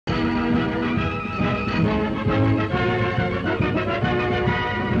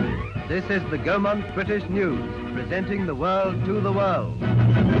This is the Gaumont British News, presenting the world to the world.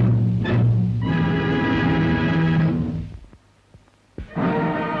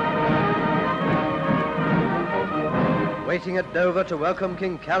 Waiting at Dover to welcome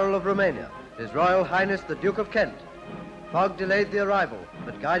King Carol of Romania, His Royal Highness the Duke of Kent. Fog delayed the arrival,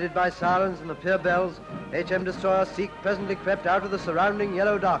 but guided by sirens and the pier bells, H.M. destroyer SIKH presently crept out of the surrounding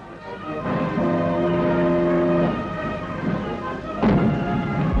yellow darkness.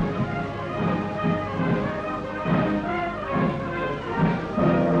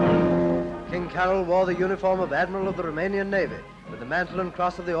 King Carol wore the uniform of Admiral of the Romanian Navy, with the mantle and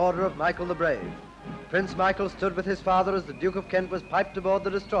cross of the Order of Michael the Brave. Prince Michael stood with his father as the Duke of Kent was piped aboard the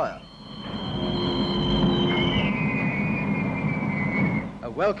destroyer. A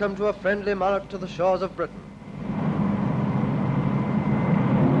welcome to a friendly monarch to the shores of Britain.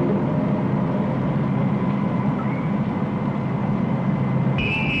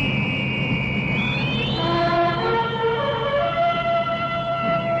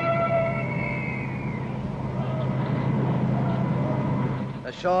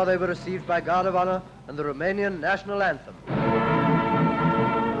 Ashore they were received by Guard of Honor and the Romanian national anthem.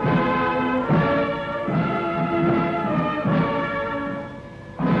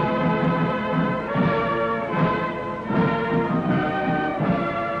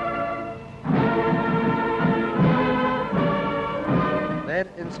 Then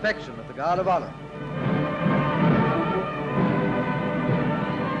inspection of the Guard of Honor.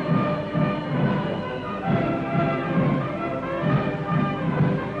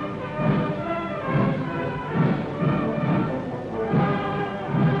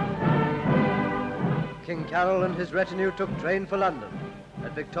 King Carol and his retinue took train for London.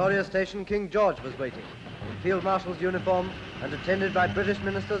 At Victoria Station, King George was waiting, in Field Marshal's uniform and attended by British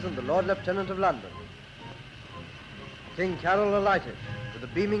ministers and the Lord Lieutenant of London. King Carol alighted, with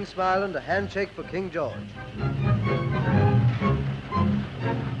a beaming smile and a handshake for King George.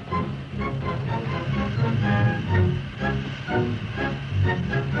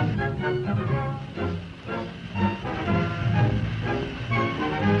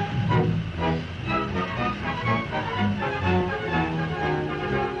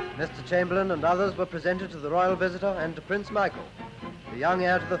 Mr. Chamberlain and others were presented to the royal visitor and to Prince Michael. The young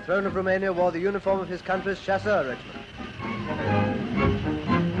heir to the throne of Romania wore the uniform of his country's chasseur regiment.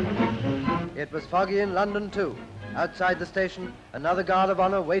 It was foggy in London too. Outside the station, another Guard of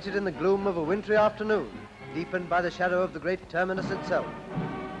Honor waited in the gloom of a wintry afternoon, deepened by the shadow of the great terminus itself.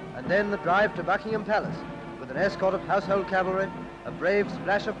 And then the drive to Buckingham Palace, with an escort of household cavalry, a brave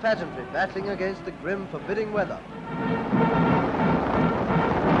splash of pageantry battling against the grim, forbidding weather.